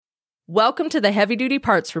Welcome to the Heavy Duty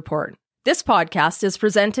Parts Report. This podcast is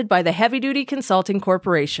presented by the Heavy Duty Consulting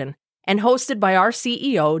Corporation and hosted by our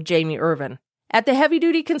CEO, Jamie Irvin. At the Heavy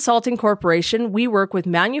Duty Consulting Corporation, we work with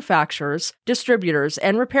manufacturers, distributors,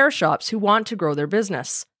 and repair shops who want to grow their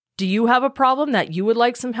business. Do you have a problem that you would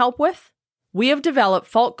like some help with? We have developed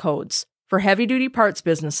fault codes for heavy-duty parts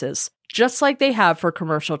businesses, just like they have for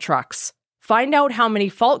commercial trucks. Find out how many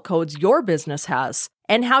fault codes your business has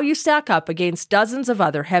and how you stack up against dozens of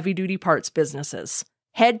other heavy-duty parts businesses.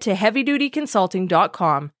 Head to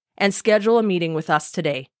heavydutyconsulting.com and schedule a meeting with us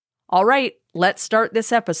today. All right, let's start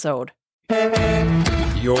this episode.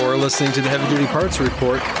 You're listening to the Heavy Duty Parts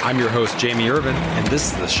Report. I'm your host, Jamie Irvin, and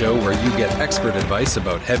this is the show where you get expert advice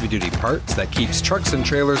about heavy-duty parts that keeps trucks and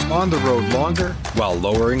trailers on the road longer while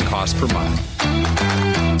lowering cost per mile.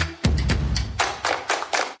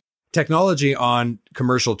 Technology on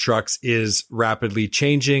commercial trucks is rapidly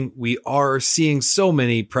changing. We are seeing so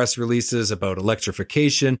many press releases about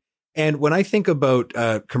electrification. And when I think about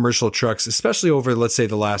commercial trucks, especially over, let's say,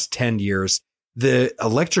 the last 10 years, the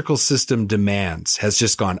electrical system demands has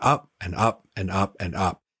just gone up and up and up and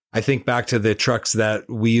up. I think back to the trucks that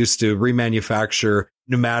we used to remanufacture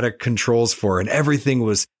pneumatic controls for, and everything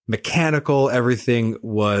was mechanical. Everything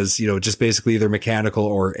was, just basically either mechanical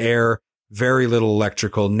or air. Very little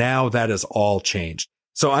electrical. Now that has all changed.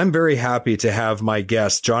 So I'm very happy to have my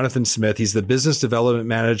guest, Jonathan Smith. He's the business development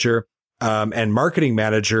manager and marketing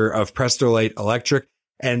manager of Prestolite Electric.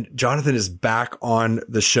 And Jonathan is back on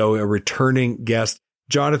the show, a returning guest.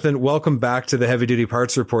 Jonathan, welcome back to the Heavy Duty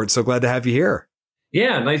Parts Report. So glad to have you here.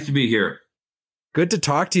 Yeah, nice to be here. Good to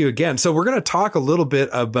talk to you again. So we're going to talk a little bit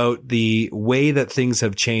about the way that things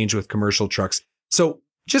have changed with commercial trucks. So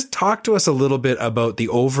just talk to us a little bit about the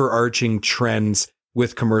overarching trends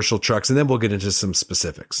with commercial trucks, and then we'll get into some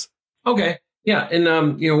specifics. Okay. Yeah. And,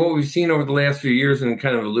 what we've seen over the last few years, and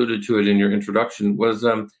kind of alluded to it in your introduction, was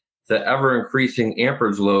the ever increasing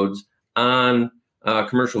amperage loads on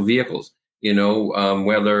commercial vehicles.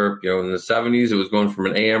 Whether, in the 70s, it was going from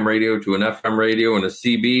an AM radio to an FM radio and a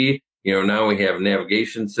CB. Now we have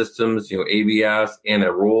navigation systems, ABS,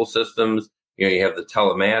 anti-roll systems. You have the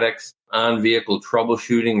telematics, on-vehicle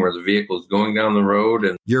troubleshooting where the vehicle is going down the road.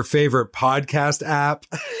 And your favorite podcast app?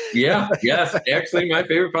 Yes, actually my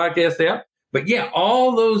favorite podcast app. But yeah,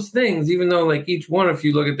 all those things, even though like each one, if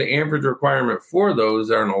you look at the amperage requirement for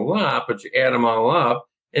those, aren't a lot, but you add them all up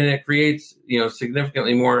and it creates,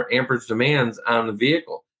 significantly more amperage demands on the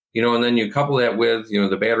vehicle. And then you couple that with,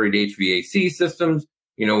 the battery to HVAC systems.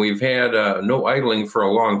 We've had no idling for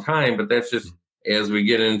a long time, but that's just as we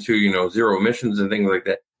get into, zero emissions and things like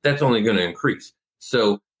that, that's only going to increase.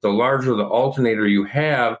 So the larger the alternator you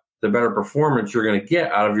have, the better performance you're going to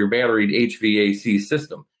get out of your battery to HVAC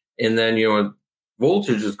system. And then,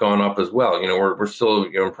 voltage has gone up as well. We're still,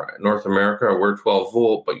 in North America, we're 12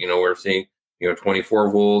 volt, but, we're seeing,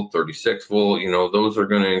 24 volt, 36 volt, those are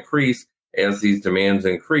going to increase as these demands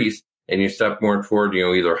increase. And you step more toward,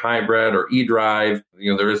 either hybrid or e-drive.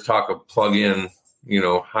 There is talk of plug-in,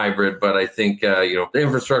 hybrid, but I think, the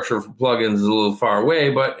infrastructure for plugins is a little far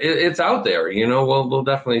away, but it's out there. We'll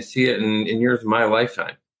definitely see it in years of my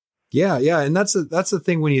lifetime. Yeah. And that's the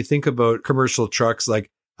thing when you think about commercial trucks.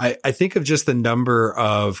 Like I think of just the number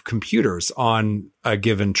of computers on a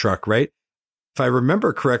given truck, right? If I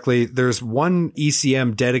remember correctly, there's one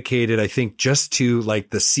ECM dedicated, I think, just to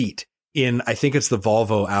like the seat in, I think it's the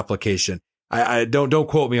Volvo application. I don't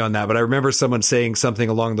quote me on that, but I remember someone saying something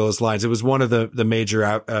along those lines. It was one of the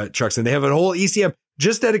major trucks, and they have a whole ECM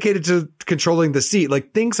just dedicated to controlling the seat.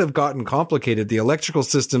 Like things have gotten complicated. The electrical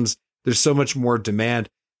systems, there's so much more demand.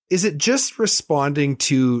 Is it just responding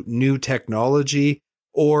to new technology,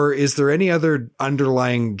 or is there any other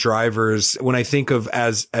underlying drivers when I think of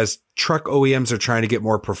as truck OEMs are trying to get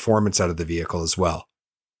more performance out of the vehicle as well?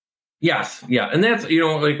 Yes. Yeah. And that's,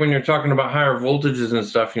 like when you're talking about higher voltages and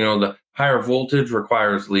stuff, the higher voltage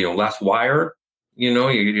requires, less wire. You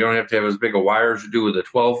don't have to have as big a wire as you do with a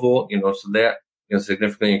 12 volt, so that,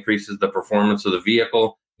 significantly increases the performance of the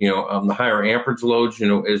vehicle. The higher amperage loads,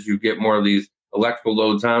 as you get more of these electrical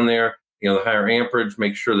loads on there, the higher amperage,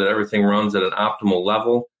 make sure that everything runs at an optimal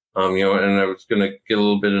level. And I was going to get a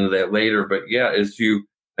little bit into that later, but yeah,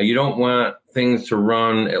 you don't want things to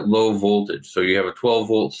run at low voltage. So you have a 12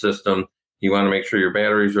 volt system. You want to make sure your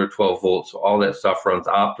batteries are 12 volts. So all that stuff runs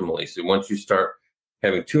optimally. So once you start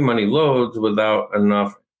having too many loads without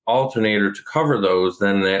enough alternator to cover those,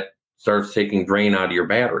 then that starts taking drain out of your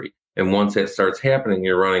battery. And once that starts happening,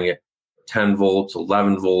 you're running at 10 volts,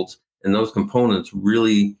 11 volts, and those components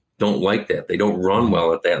really don't like that. They don't run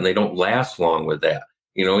well at that, and they don't last long with that.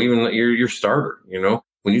 Even your starter,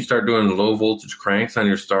 when you start doing low voltage cranks on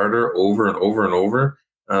your starter over and over and over,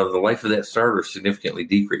 the life of that starter significantly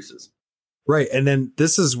decreases. Right. And then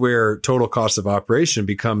this is where total cost of operation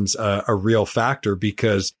becomes a real factor,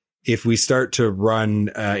 because if we start to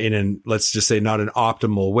run let's just say not an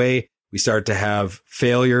optimal way, we start to have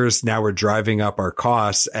failures. Now we're driving up our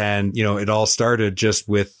costs. And, it all started just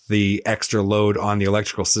with the extra load on the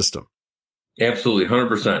electrical system. Absolutely.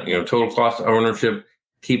 100%. Total cost of ownership,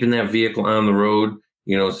 keeping that vehicle on the road,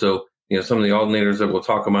 so, some of the alternators that we'll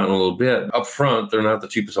talk about in a little bit up front, they're not the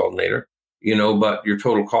cheapest alternator, but your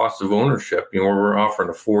total cost of ownership, we're offering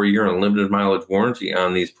a 4-year unlimited mileage warranty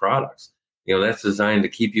on these products. That's designed to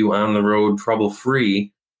keep you on the road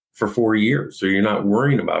trouble-free for 4 years. So you're not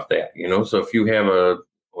worrying about that, So if you have a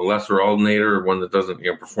lesser alternator, one that doesn't,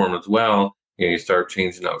 perform as well, you start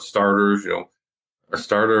changing out starters, a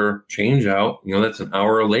starter change out, that's an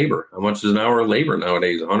hour of labor. How much is an hour of labor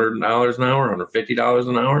nowadays? $100 an hour, $150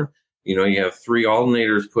 an hour. You have 3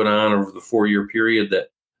 alternators put on over the 4-year period that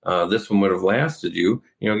this one would have lasted you.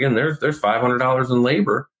 Again, there's $500 in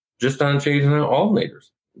labor just on changing out alternators.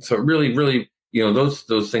 So really, really,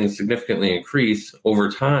 those things significantly increase over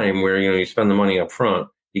time, where, you spend the money up front,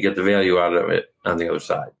 you get the value out of it on the other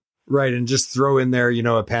side. Right. And just throw in there,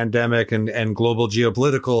 a pandemic and global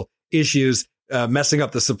geopolitical issues messing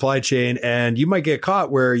up the supply chain, and you might get caught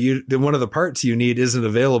where one of the parts you need isn't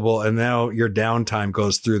available, and now your downtime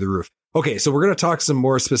goes through the roof. Okay, so we're going to talk some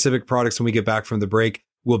more specific products when we get back from the break.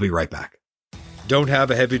 We'll be right back. Don't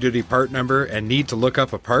have a heavy-duty part number and need to look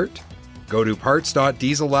up a part? Go to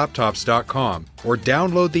parts.diesellaptops.com or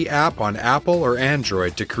download the app on Apple or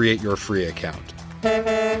Android to create your free account.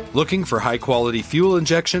 Looking for high-quality fuel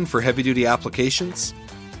injection for heavy-duty applications?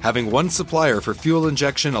 Having one supplier for fuel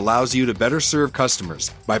injection allows you to better serve customers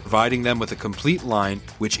by providing them with a complete line,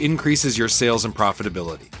 which increases your sales and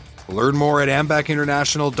profitability. Learn more at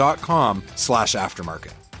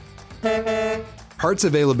ambacinternational.com/aftermarket. Parts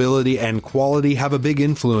availability and quality have a big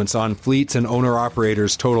influence on fleets and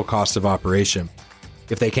owner-operators' total cost of operation.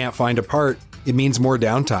 If they can't find a part, it means more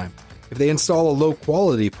downtime. If they install a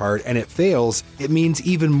low-quality part and it fails, it means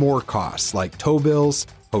even more costs like tow bills,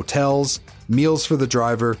 hotels, meals for the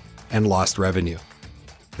driver, and lost revenue.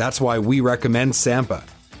 That's why we recommend Sampa.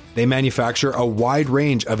 They manufacture a wide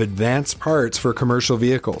range of advanced parts for commercial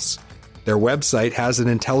vehicles. Their website has an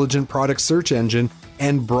intelligent product search engine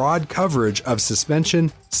and broad coverage of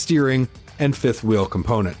suspension, steering, and fifth wheel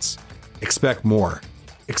components. Expect more.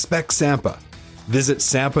 Expect Sampa. Visit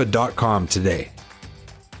sampa.com today.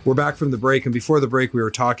 We're back from the break, and before the break, we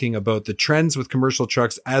were talking about the trends with commercial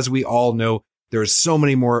trucks. As we all know, there's so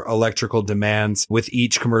many more electrical demands with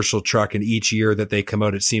each commercial truck, and each year that they come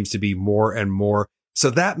out, it seems to be more and more. So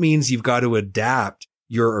that means you've got to adapt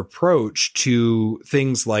your approach to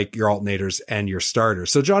things like your alternators and your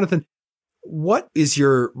starters. So Jonathan, what is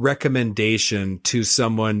your recommendation to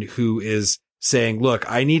someone who is saying, look,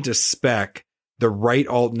 I need to spec the right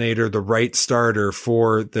alternator, the right starter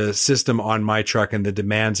for the system on my truck and the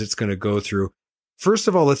demands it's going to go through? First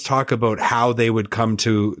of all, let's talk about how they would come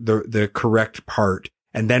to the correct part,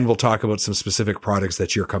 and then we'll talk about some specific products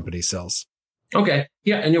that your company sells. Okay.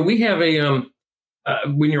 Yeah. And we have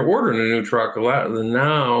when you're ordering a new truck, a lot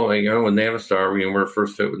now, with Navistar, we're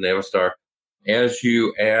first fit with Navistar. As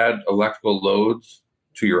you add electrical loads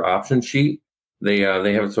to your option sheet, they have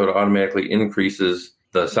it so it automatically increases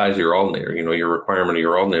the size of your alternator. Your requirement of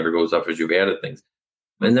your alternator goes up as you've added things.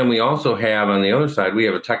 And then we also have on the other side, we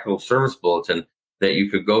have a technical service bulletin that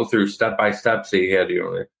you could go through step by step. Say you had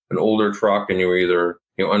an older truck and you were either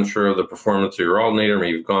unsure of the performance of your alternator,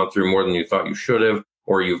 maybe you've gone through more than you thought you should have,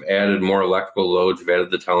 or you've added more electrical loads, you've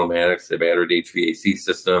added the telematics, they've added HVAC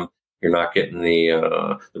system, you're not getting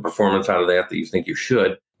the performance out of that you think you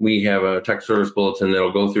should. We have a tech service bulletin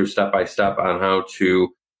that'll go through step by step on how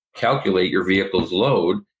to calculate your vehicle's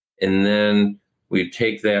load, and then we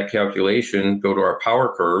take that calculation, go to our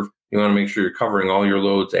power curve. You want to make sure you're covering all your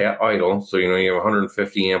loads at idle. So, you have a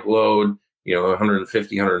 150 amp load,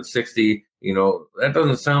 150, 160, that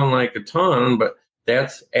doesn't sound like a ton, but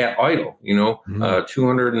that's at idle,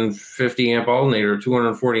 250 amp alternator,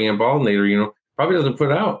 240 amp alternator, probably doesn't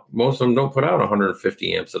put out. Most of them don't put out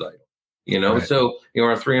 150 amps at idle, Right. So,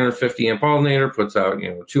 our 350 amp alternator puts out,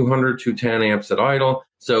 200, 210 amps at idle.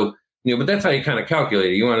 So, but that's how you kind of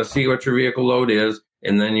calculate it. You want to see what your vehicle load is.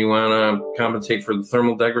 And then you want to compensate for the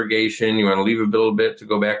thermal degradation. You want to leave a little bit to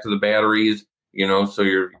go back to the batteries, so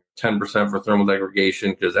you're 10% for thermal degradation,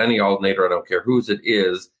 because any alternator, I don't care whose it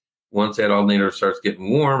is, once that alternator starts getting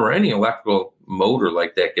warm, or any electrical motor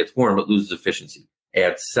like that gets warm, it loses efficiency.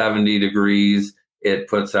 At 70 degrees, it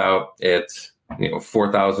puts out at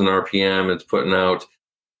 4,000 RPM. It's putting out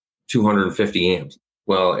 250 amps.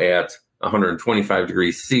 Well, at 125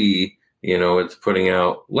 degrees C, it's putting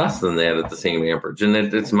out less than that at the same amperage. And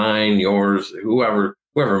it's mine, yours, whoever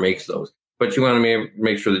makes those. But you want to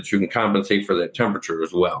make sure that you can compensate for that temperature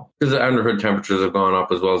as well. Because the underhood temperatures have gone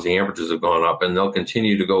up as well as the amperages have gone up, and they'll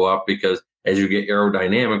continue to go up because as you get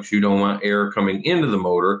aerodynamics, you don't want air coming into the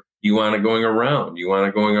motor. You want it going around. You want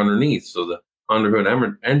it going underneath. So the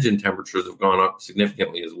underhood engine temperatures have gone up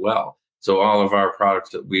significantly as well. So all of our products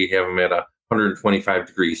that we have them at 125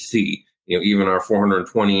 degrees C. Even our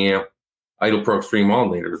 420 amp Idle Pro Extreme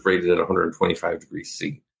alternator is rated at 125 degrees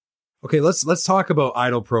C. Okay, let's talk about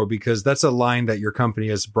Idle Pro, because that's a line that your company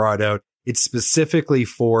has brought out. It's specifically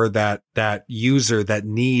for that user that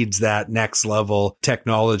needs that next level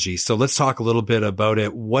technology. So let's talk a little bit about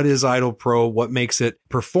it. What is Idle Pro? What makes it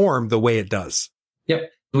perform the way it does?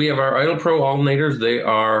 Yep. We have our Idle Pro alternators. They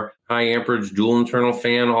are high amperage dual internal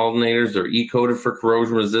fan alternators. They're E-coated for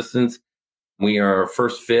corrosion resistance. We are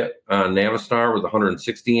first fit on Navistar with a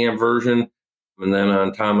 160 amp version. And then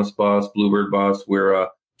on Thomas Bus, Bluebird Bus, we're a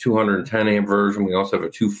 210 amp version. We also have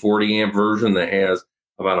a 240 amp version that has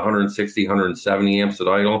about 160, 170 amps at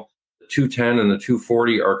idle. The 210 and the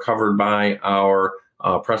 240 are covered by our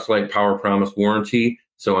Press-Lite Power Promise warranty.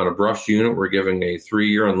 So on a brushed unit, we're giving a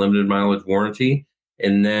 3-year unlimited mileage warranty.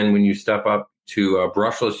 And then when you step up to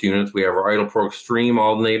brushless units, we have our Idle Pro Extreme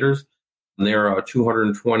alternators. And they're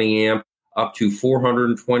 220 amp up to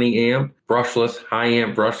 420 amp brushless, high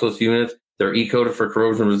amp brushless units. They're E-coated for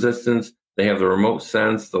corrosion resistance. They have the remote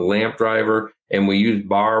sense, the lamp driver, and we use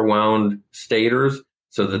bar wound stators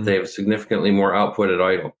so that they have significantly more output at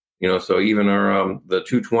idle. So even our the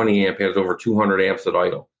 220 amp has over 200 amps at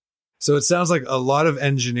idle. So it sounds like a lot of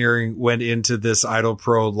engineering went into this Idle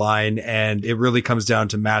Pro line, and it really comes down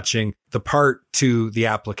to matching the part to the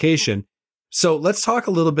application. So let's talk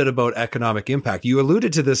a little bit about economic impact. You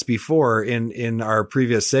alluded to this before in our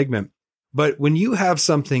previous segment, but when you have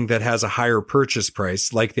something that has a higher purchase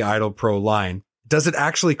price, like the Idle Pro line, does it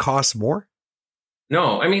actually cost more?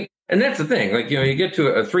 No, and that's the thing. You get to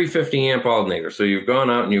a 350 amp alternator. So you've gone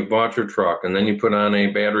out and you've bought your truck, and then you put on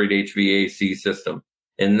a batteried HVAC system.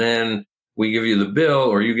 And then we give you the bill,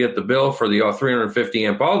 or you get the bill for the 350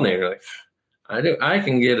 amp alternator. I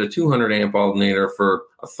can get a 200 amp alternator for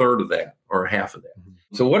a third of that or half of that.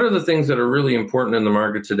 Mm-hmm. So what are the things that are really important in the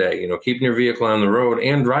market today? Keeping your vehicle on the road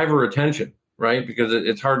and driver retention, right? Because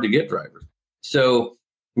it's hard to get drivers. So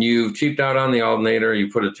you've cheaped out on the alternator.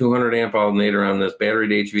 You put a 200 amp alternator on this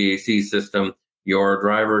batteried HVAC system. Your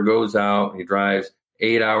driver goes out. He drives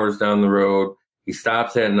 8 hours down the road. He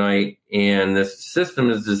stops at night, and this system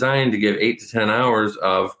is designed to give 8 to 10 hours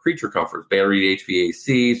of creature comforts, battery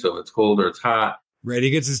HVAC, so if it's cold or it's hot. Right, he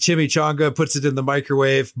gets his chimichanga, puts it in the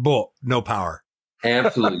microwave, no power.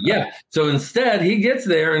 Absolutely, yeah. So instead, he gets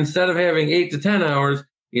there, instead of having 8 to 10 hours,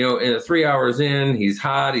 3 hours in, he's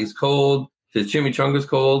hot, he's cold, his chimichanga's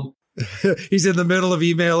cold. He's in the middle of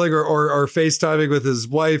emailing or FaceTiming with his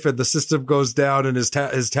wife, and the system goes down, and his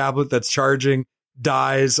tablet that's charging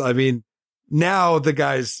dies. Now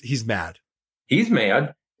he's mad. He's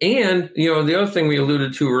mad. And, the other thing we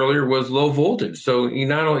alluded to earlier was low voltage. So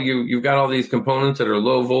you've got all these components that are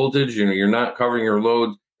low voltage, you're not covering your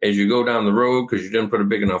loads as you go down the road because you didn't put a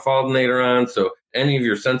big enough alternator on. So any of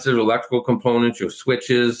your sensitive electrical components, your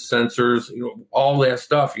switches, sensors, all that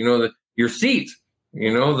stuff, your seat,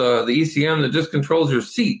 the ECM that just controls your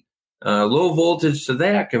seat, low voltage to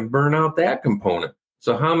that can burn out that component.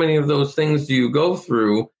 So how many of those things do you go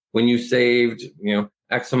through when you saved,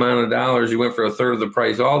 X amount of dollars, you went for a third of the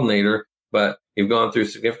price alternator, but you've gone through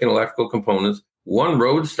significant electrical components, one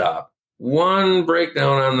road stop, one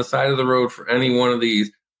breakdown on the side of the road for any one of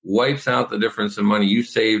these wipes out the difference in money you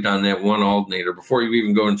saved on that one alternator before you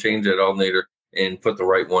even go and change that alternator and put the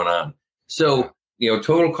right one on. So,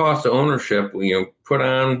 total cost of ownership, put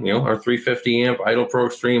on, our 350 amp Idle Pro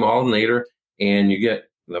Extreme alternator, and you get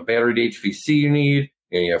the battery HVAC you need.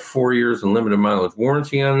 You have 4 years unlimited mileage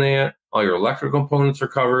warranty on that. All your electrical components are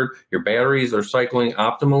covered. Your batteries are cycling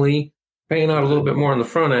optimally. Paying out a little bit more on the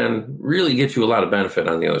front end really gets you a lot of benefit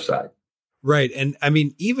on the other side. Right. And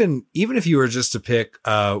even if you were just to pick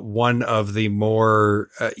one of the more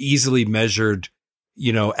easily measured,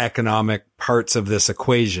 economic parts of this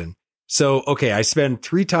equation. So, okay, I spend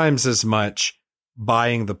 3 times as much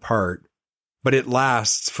buying the part, but it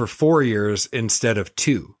lasts for 4 years instead of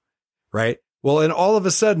 2, right? Well, and all of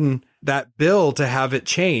a sudden, that bill to have it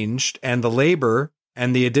changed and the labor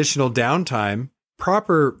and the additional downtime,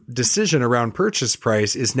 proper decision around purchase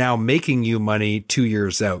price is now making you money 2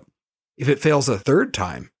 years out. If it fails a third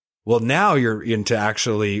time, well, now you're into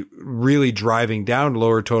actually really driving down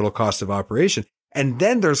lower total cost of operation. And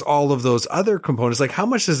then there's all of those other components. Like how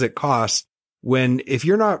much does it cost if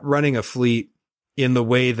you're not running a fleet in the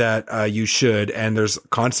way that you should, and there's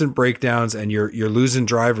constant breakdowns and you're losing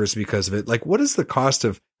drivers because of it? Like what is the cost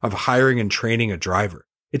of hiring and training a driver?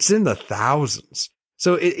 It's in the thousands.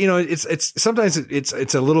 So it's sometimes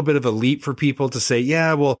it's a little bit of a leap for people to say,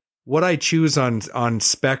 yeah, well, what I choose on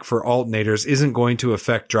spec for alternators isn't going to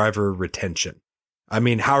affect driver retention. I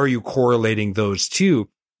mean, how are you correlating those two?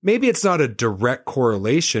 Maybe it's not a direct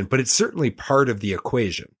correlation, but it's certainly part of the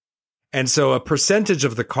equation. And so a percentage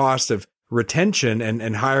of the cost of retention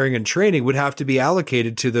and hiring and training would have to be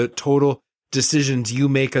allocated to the total decisions you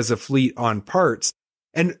make as a fleet on parts.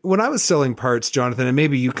 And when I was selling parts, Jonathan, and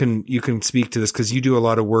maybe you can speak to this because you do a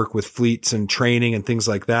lot of work with fleets and training and things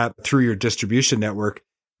like that through your distribution network.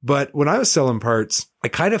 But when I was selling parts, I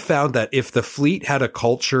kind of found that if the fleet had a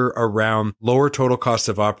culture around lower total cost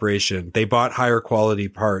of operation, they bought higher quality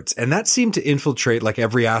parts, and that seemed to infiltrate like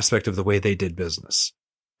every aspect of the way they did business.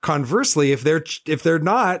 Conversely, if they're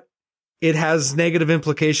not, it has negative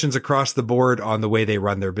implications across the board on the way they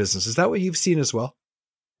run their business. Is that what you've seen as well?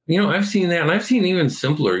 I've seen that, and I've seen even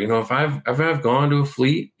simpler. If I've gone to a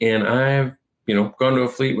fleet and I've gone to a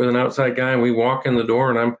fleet with an outside guy, and we walk in the door,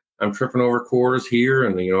 and I'm tripping over cores here,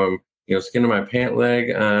 and I'm skinning my pant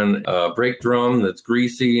leg on a brake drum that's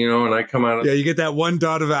greasy, and I come out of you get that one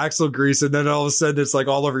dot of axle grease, and then all of a sudden it's like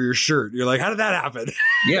all over your shirt. You're like, how did that happen?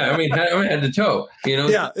 Yeah, I mean, head to toe.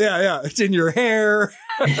 Yeah, it's in your hair.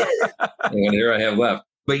 And here I have left,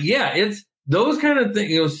 but yeah, it's those kind of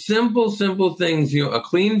things, simple things, a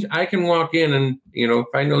clean, I can walk in and, if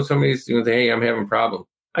I know somebody's, hey, I'm having problems,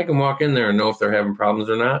 I can walk in there and know if they're having problems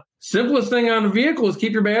or not. Simplest thing on a vehicle is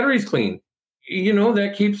keep your batteries clean.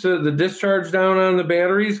 That keeps the discharge down on the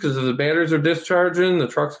batteries, because if the batteries are discharging, the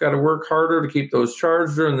truck's got to work harder to keep those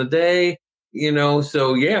charged during the day.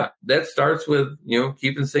 So yeah, that starts with,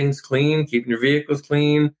 keeping things clean, keeping your vehicles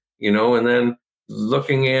clean, and then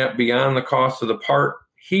looking at beyond the cost of the part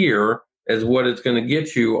here as what it's going to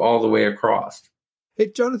get you all the way across.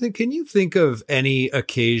 Hey, Jonathan, can you think of any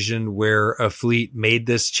occasion where a fleet made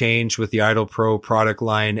this change with the Idle Pro product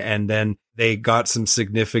line and then they got some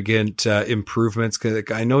significant improvements? Because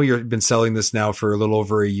I know you've been selling this now for a little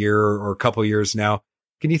over a year or a couple years now.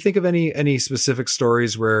 Can you think of any specific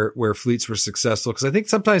stories where fleets were successful? Because I think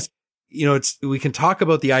sometimes, we can talk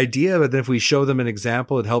about the idea, but then if we show them an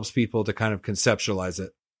example, it helps people to kind of conceptualize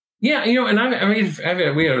it. Yeah,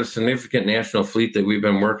 and we have a significant national fleet that we've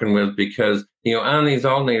been working with because, on these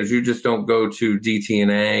alternators, you just don't go to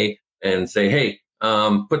DTNA and say, hey,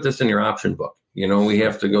 put this in your option book. We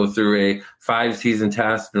have to go through a 5-season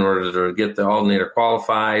test in order to get the alternator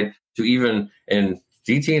qualified to even, and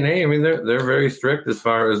DTNA, I mean, they're very strict as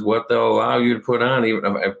far as what they'll allow you to put on. Even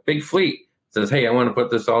a big fleet says, hey, I want to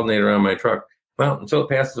put this alternator on my truck. Well, until it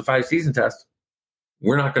passes the 5-season test,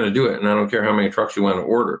 we're not going to do it. And I don't care how many trucks you want to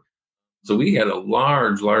order. So we had a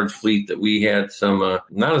large fleet that we had some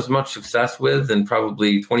not as much success with than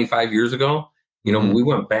probably 25 years ago. We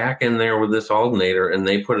went back in there with this alternator and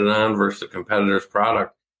they put it on versus a competitor's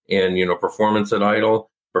product. And, performance at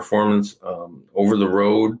idle, performance over the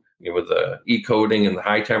road, with the E-coding and the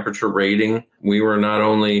high temperature rating, we were not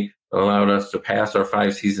only allowed us to pass our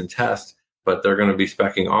 5-season test, but they're going to be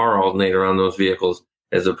speccing our alternator on those vehicles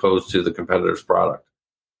as opposed to the competitor's product.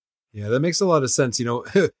 Yeah, that makes a lot of sense.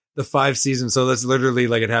 The 5 seasons. So that's literally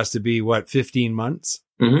like, it has to be 15 months.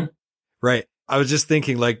 Mm-hmm. Right. I was just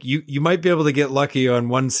thinking like you might be able to get lucky on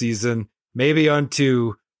 1 season, maybe on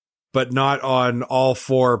 2, but not on all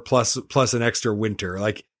 4 plus an extra winter.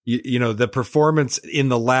 Like, the performance in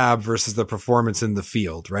the lab versus the performance in the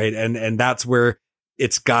field. Right. And that's where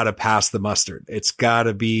it's got to pass the mustard. It's got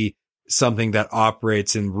to be something that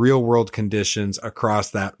operates in real world conditions across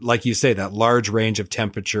that, like you say, that large range of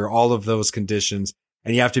temperature, all of those conditions.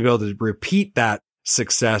 And you have to be able to repeat that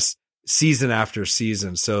success season after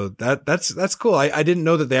season. So that's cool. I didn't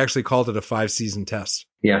know that they actually called it a 5-season test.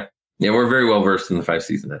 Yeah. Yeah. We're very well versed in the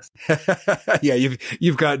 5-season test. Yeah.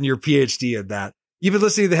 You've gotten your PhD in that. You've been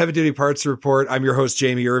listening to the Heavy Duty Parts Report. I'm your host,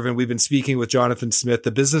 Jamie Irvin. We've been speaking with Jonathan Smith,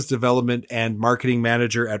 the business development and marketing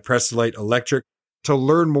manager at Prestolite Electric. To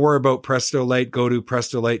learn more about Prestolite, go to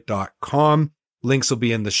prestolite.com. Links will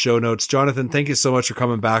be in the show notes. Jonathan, thank you so much for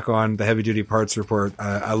coming back on the Heavy Duty Parts Report.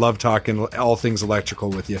 I love talking all things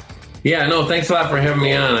electrical with you. Yeah, no, thanks a lot for having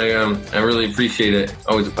me on. I really appreciate it.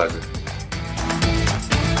 Always a pleasure.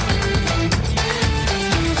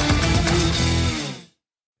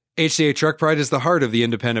 HCA Truck Pride is the heart of the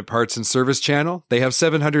independent parts and service channel. They have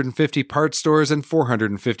 750 parts stores and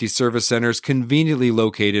 450 service centers conveniently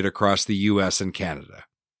located across the U.S. and Canada.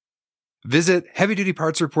 Visit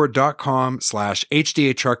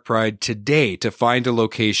heavydutypartsreport.com/HDA Truck Pride today to find a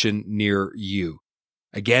location near you.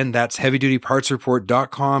 Again, that's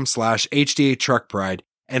heavydutypartsreport.com/HDA Truck Pride,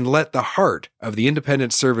 and let the heart of the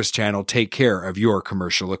independent service channel take care of your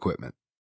commercial equipment.